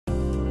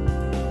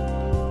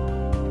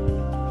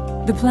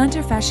The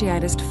Plantar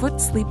Fasciitis foot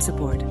sleep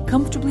support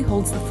comfortably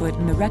holds the foot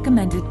in the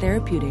recommended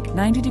therapeutic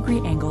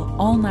 90-degree angle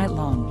all night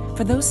long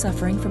for those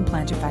suffering from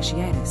plantar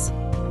fasciitis.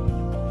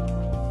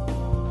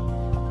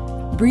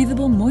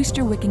 Breathable,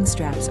 moisture-wicking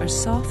straps are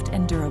soft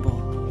and durable.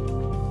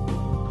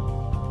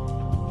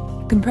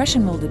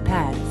 Compression-molded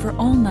pad for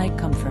all-night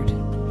comfort.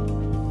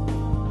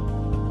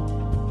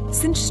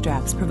 Cinch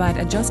straps provide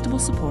adjustable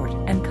support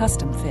and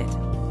custom fit.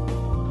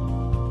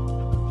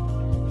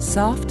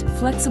 Soft,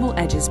 flexible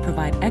edges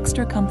provide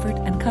extra comfort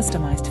and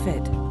customized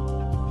fit.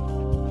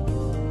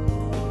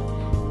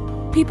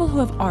 People who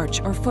have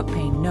arch or foot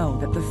pain know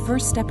that the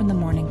first step in the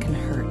morning can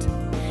hurt.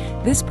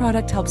 This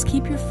product helps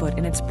keep your foot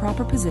in its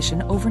proper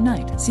position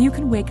overnight so you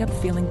can wake up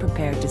feeling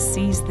prepared to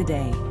seize the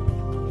day.